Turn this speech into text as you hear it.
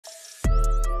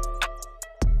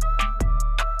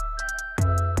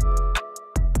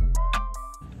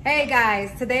Hey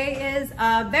guys, today is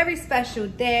a very special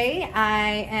day.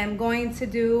 I am going to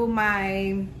do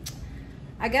my,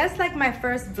 I guess like my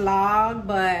first vlog,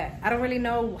 but I don't really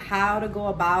know how to go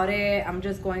about it. I'm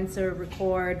just going to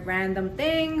record random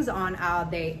things on our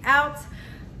day out.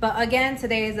 But again,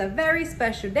 today is a very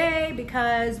special day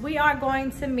because we are going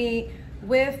to meet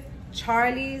with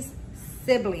Charlie's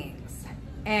siblings.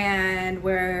 And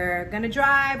we're gonna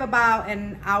drive about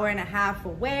an hour and a half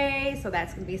away, so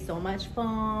that's gonna be so much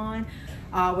fun.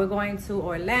 We're going to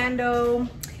Orlando,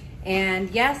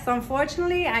 and yes,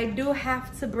 unfortunately I do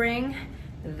have to bring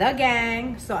the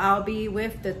gang. So I'll be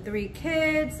with the 3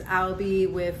 kids, I'll be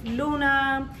with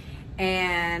Luna,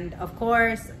 and of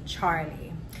course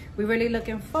Charlie. We're really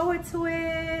looking forward to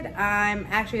it. I'm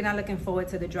actually not looking forward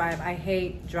to the drive. I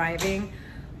hate driving.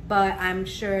 But I'm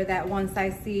sure that once I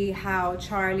see how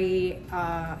Charlie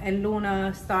and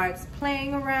Luna starts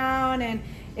playing around, and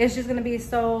it's just gonna be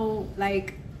so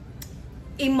like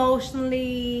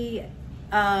emotionally,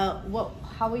 how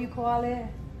will you call it?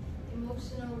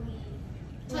 Emotionally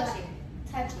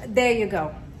touching. There you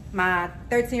go. My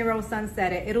 13-year-old son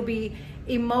said it. It'll be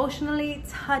emotionally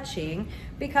touching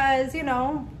because, you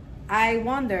know, I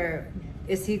wonder,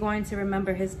 is he going to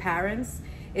remember his parents?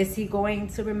 Is he going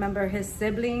to remember his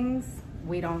siblings?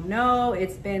 We don't know.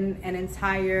 It's been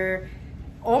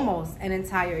almost an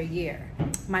entire year.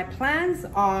 My plans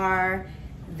are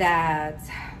that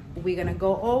we're gonna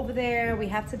go over there. We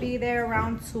have to be there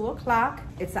around 2 o'clock.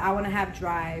 It's an hour-and-a-half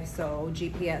drive, so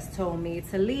GPS told me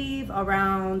to leave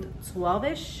around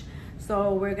 12-ish.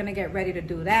 So we're gonna get ready to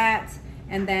do that.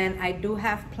 And then I do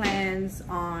have plans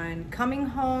on coming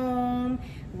home,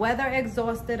 whether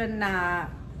exhausted or not.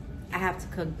 I have to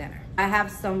cook dinner. I have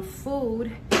some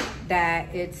food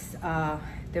that it's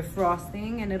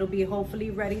defrosting, and it'll be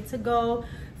hopefully ready to go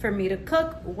for me to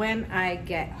cook when I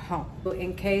get home. So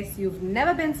in case you've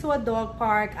never been to a dog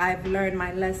park, I've learned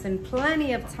my lesson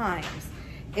plenty of times,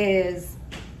 is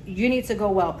you need to go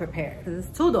well prepared. There's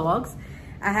 2 dogs.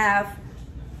 I have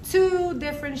 2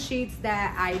 different sheets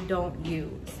that I don't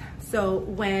use. So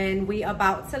when we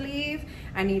about to leave,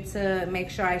 I need to make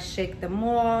sure I shake them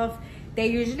off. They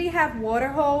usually have water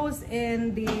hose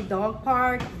in the dog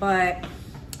park, but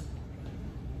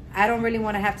I don't really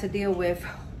want to have to deal with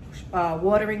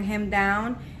watering him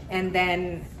down and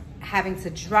then having to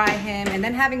dry him and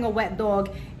then having a wet dog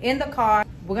in the car.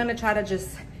 We're gonna try to just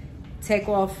take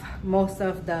off most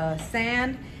of the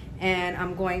sand, and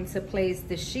I'm going to place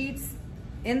the sheets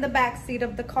in the back seat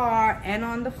of the car and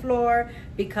on the floor,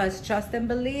 because trust and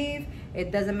believe, it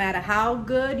doesn't matter how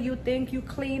good you think you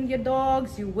cleaned your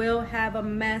dogs, you will have a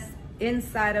mess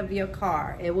inside of your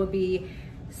car. It will be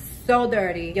so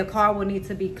dirty. Your car will need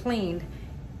to be cleaned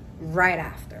right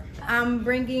after. I'm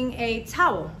bringing a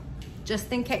towel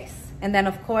just in case. And then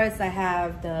of course I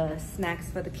have the snacks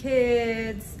for the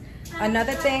kids.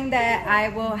 Another thing that I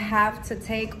will have to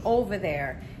take over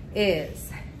there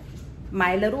is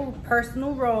my little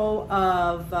personal roll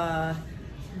of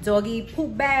doggy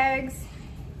poop bags.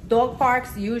 Dog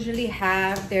parks usually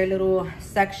have their little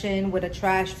section with a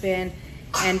trash bin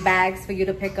and bags for you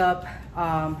to pick up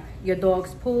your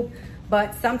dog's poop,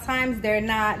 but sometimes they're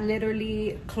not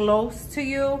literally close to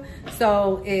you.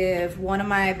 So if one of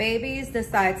my babies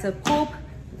decides to poop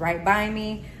right by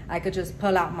me, I could just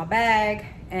pull out my bag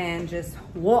and just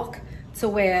walk to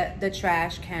where the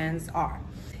trash cans are.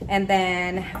 And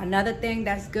then another thing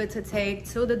that's good to take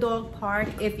to the dog park,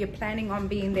 if you're planning on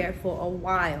being there for a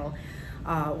while,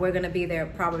 we're gonna be there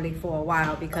probably for a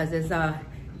while because it's a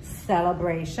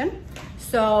celebration.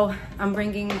 So I'm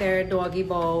bringing their doggy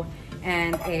bowl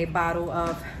and a bottle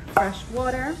of fresh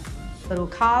water. Little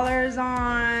collars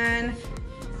on.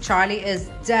 Charlie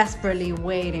is desperately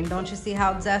waiting. Don't you see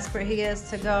how desperate he is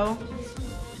to go?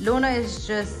 Luna is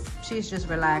she's just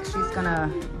relaxed. She's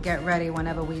gonna get ready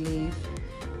whenever we leave.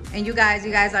 And you guys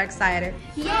are excited?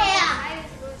 Yeah! I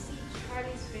just want to see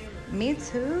Charlie's family. Me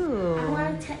too. I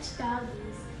want to touch doggies.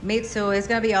 Me too. It's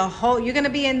gonna be you're gonna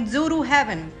be in doodle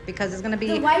heaven because it's gonna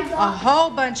be a whole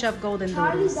bunch of golden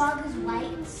Charlie's doodles. dog is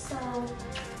white, so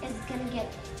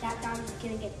that dog is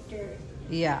gonna get dirt.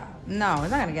 Yeah, no,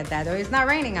 it's not gonna get that though. It's not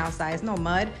raining outside, it's no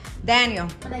mud. Daniel,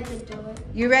 But I could do it.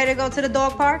 you ready to go to the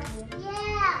dog park?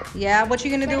 Yeah! Yeah, what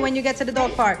you gonna do when you get to the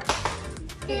dog park?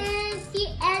 See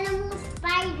animal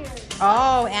spiders.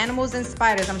 Oh, animals and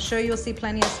spiders. I'm sure you'll see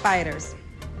plenty of spiders.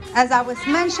 As I was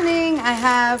mentioning, I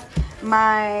have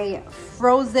my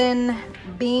frozen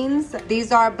beans.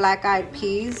 These are black-eyed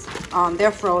peas.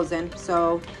 They're frozen,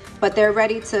 but they're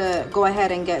ready to go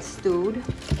ahead and get stewed.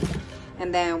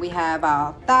 And then we have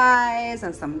our thighs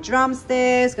and some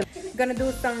drumsticks. Gonna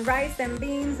do some rice and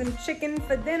beans and chicken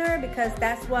for dinner because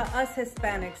that's what us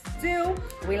Hispanics do.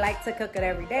 We like to cook it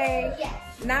every day.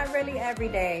 Yes. Not really every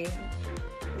day.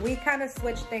 We kind of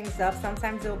switch things up.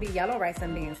 Sometimes it'll be yellow rice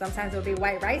and beans. Sometimes it'll be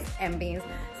white rice and beans.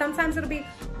 Sometimes it'll be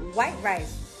white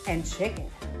rice and chicken.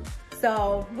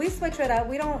 So we switch it up.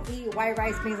 We don't eat white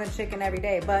rice, beans, and chicken every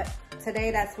day, but today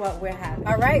that's what we're having.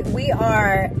 All right, we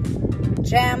are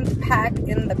jammed packed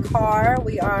in the car.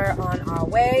 We are on our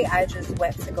way. I just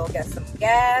went to go get some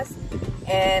gas,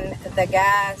 and the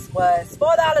gas was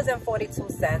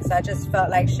 $4.42. I just felt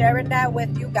like sharing that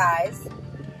with you guys.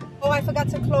 Oh, I forgot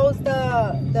to close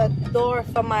the door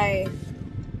for my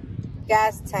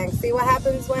gas tank. See what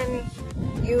happens when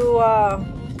you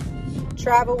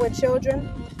travel with children?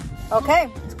 Okay,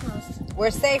 It's closed.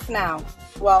 we're safe now.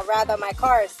 Well, rather my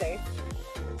car is safe.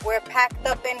 We're packed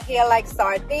up in here like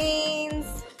sardines.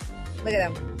 Look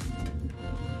at them.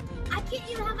 I can't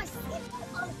even have my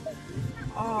seatbelt on.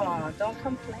 Oh, don't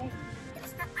complain.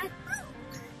 It's not my fault.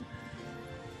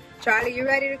 Charlie, you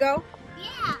ready to go?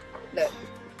 Yeah. Look.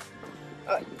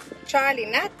 Charlie,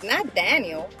 not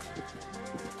Daniel.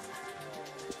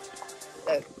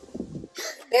 Look.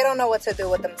 They don't know what to do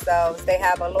with themselves. They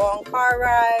have a long car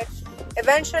ride.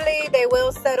 Eventually, they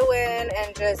will settle in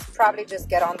and probably just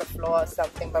get on the floor or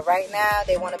something. But right now,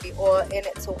 they want to be all in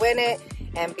it to win it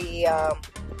and be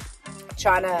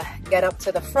trying to get up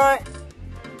to the front.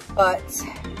 But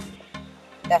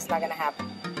that's not going to happen.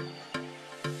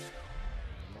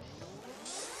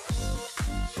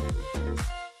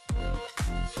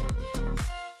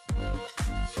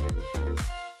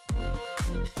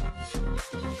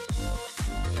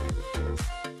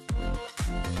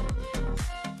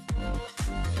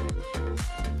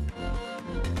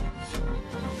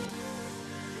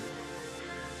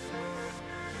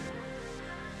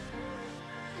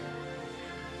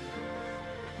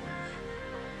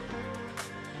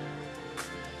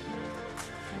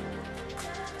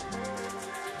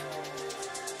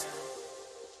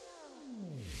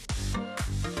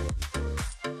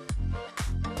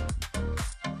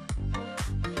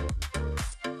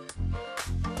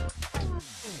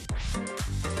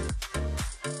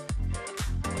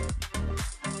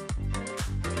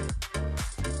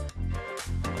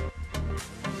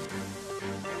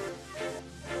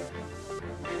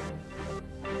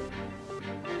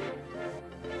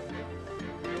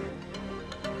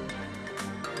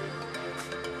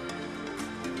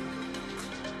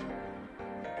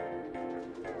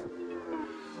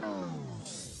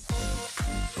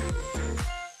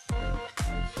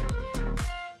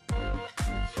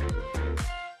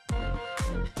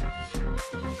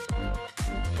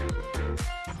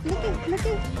 Look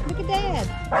at Dad.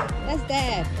 That's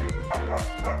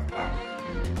Dad.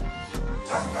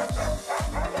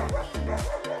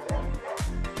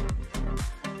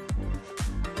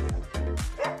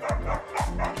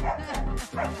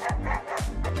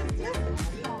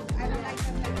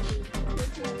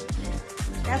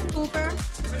 That's Cooper.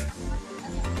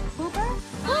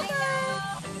 Cooper?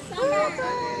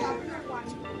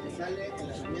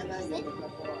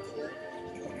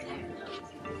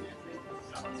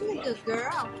 She's a good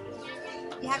girl.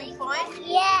 You having fun?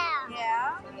 Yeah.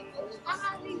 Yeah. I'm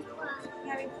having fun. You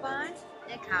having fun?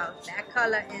 Look how that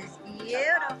color is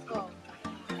beautiful.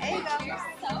 There you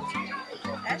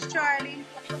go. That's Charlie.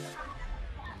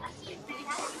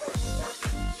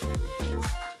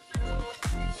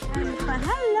 Having fun.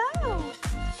 Hello.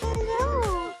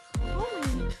 Hello.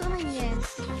 Oh my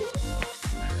goodness.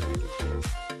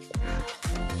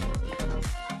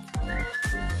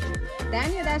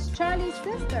 Daniel, that's Charlie's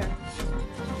sister.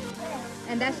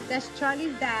 And that's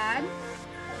Charlie's dad.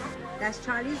 That's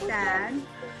Charlie's dad.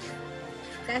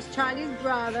 That's Charlie's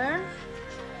brother.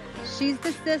 She's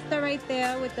the sister right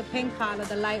there with the pink collar,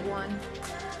 the light one.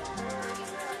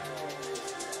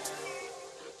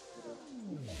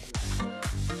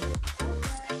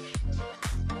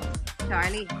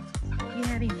 Charlie, you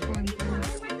having fun?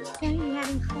 Charlie, you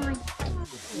having fun?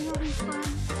 You having fun?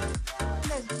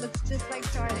 That looks just like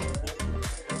Charlie.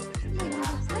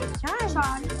 Looks like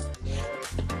Charlie.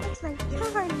 Looks like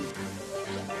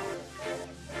Charlie.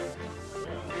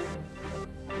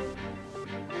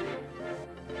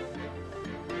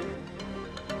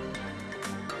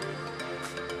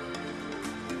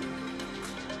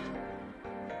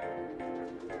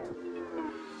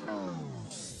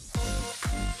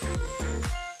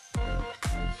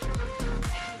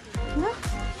 Look,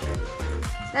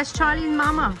 that's Charlie's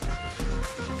mama.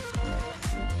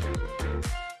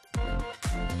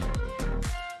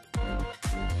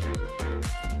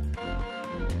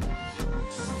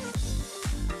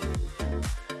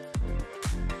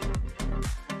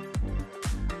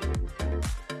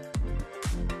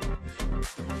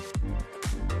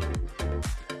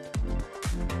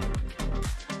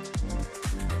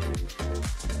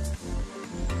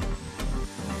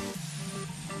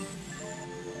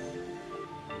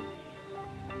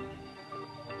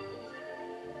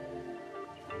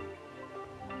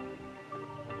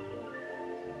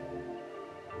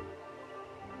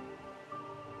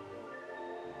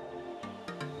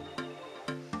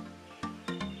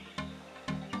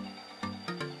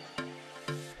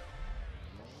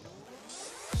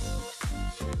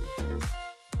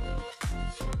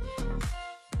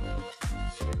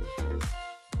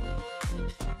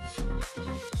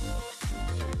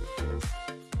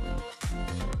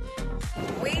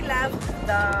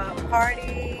 the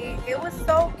party. It was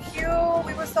so cute.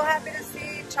 We were so happy to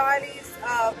see Charlie's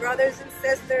brothers and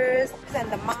sisters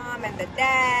and the mom and the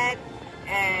dad.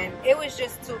 And it was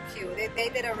just too cute. They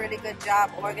did a really good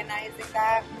job organizing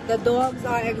that. The dogs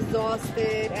are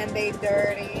exhausted and they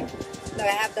dirty. So I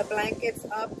have the blankets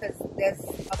up because there's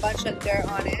a bunch of dirt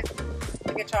on it.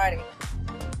 Look at Charlie.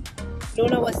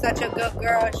 Luna was such a good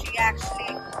girl. She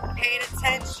actually paid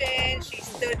attention. She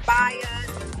stood by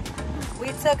us. We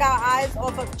took our eyes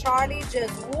off of Charlie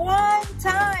just one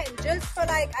time. Just for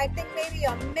like, I think maybe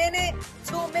a minute,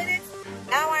 2 minutes.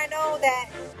 Now I know that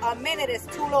a minute is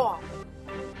too long.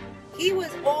 He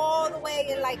was all the way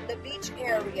in like the beach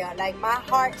area. Like my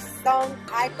heart sunk.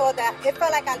 I thought that, it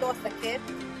felt like I lost a kid.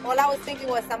 All I was thinking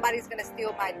was somebody's gonna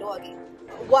steal my doggy.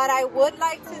 What I would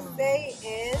like to say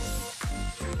is,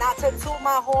 not to toot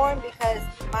my horn because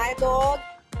my dog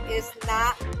is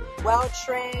not well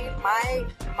trained.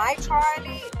 My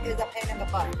Charlie is a pain in the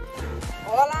butt.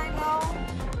 All I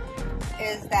know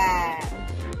is that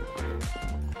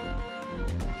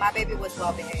my baby was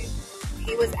well behaved.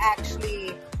 He was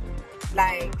actually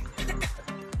like,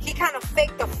 he kind of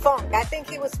faked the funk. I think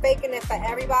he was faking it for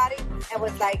everybody and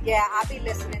was like, yeah, I'll be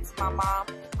listening to my mom.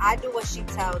 I do what she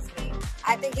tells me.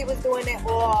 I think he was doing it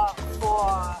all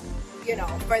for, you know,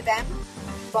 for them.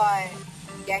 But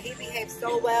yeah, he behaved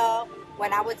so well.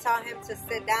 When I would tell him to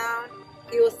sit down,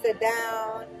 he will sit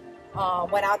down.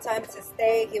 When I would tell him to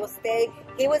stay, he will stay.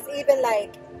 He was even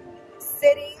like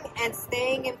sitting and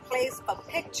staying in place for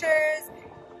pictures.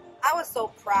 I was so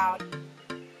proud.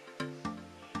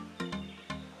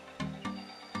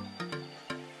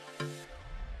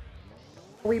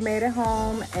 We made it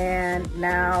home, and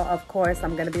now of course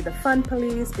I'm gonna be the fun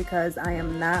police because I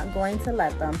am not going to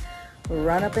let them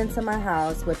run up into my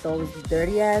house with those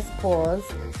dirty ass paws,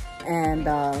 and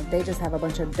they just have a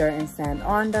bunch of dirt and sand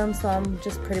on them. So I'm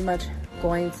just pretty much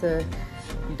going to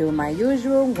do my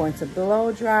usual. I'm going to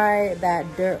blow dry that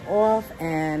dirt off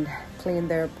and clean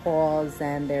their paws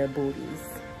and their booties.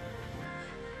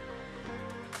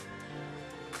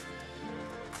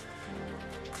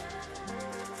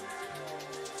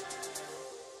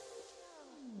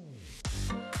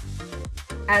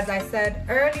 As I said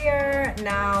earlier,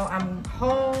 now I'm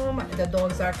home, the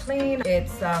dogs are clean.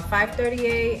 It's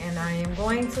 5:38 and I am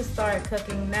going to start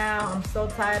cooking now. I'm so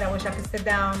tired, I wish I could sit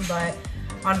down, but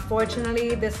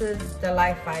unfortunately, this is the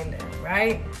life I live,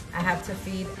 right? I have to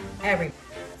feed everyone.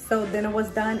 So dinner was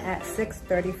done at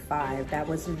 6:35. That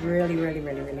was really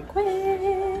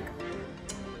quick.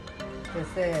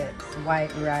 This is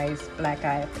white rice, black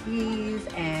eyed peas,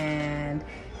 and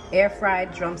air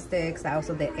fried drumsticks. I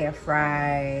also did air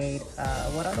fried,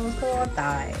 what are those called?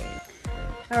 Thighs.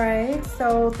 All right,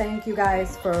 so thank you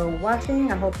guys for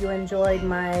watching. I hope you enjoyed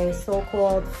my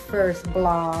so-called first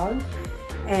vlog.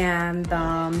 And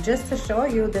just to show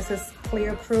you, this is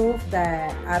clear proof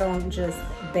that I don't just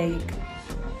bake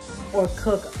or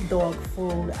cook dog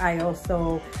food. I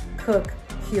also cook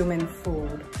human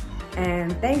food.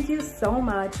 And thank you so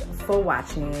much for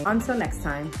watching. Until next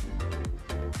time.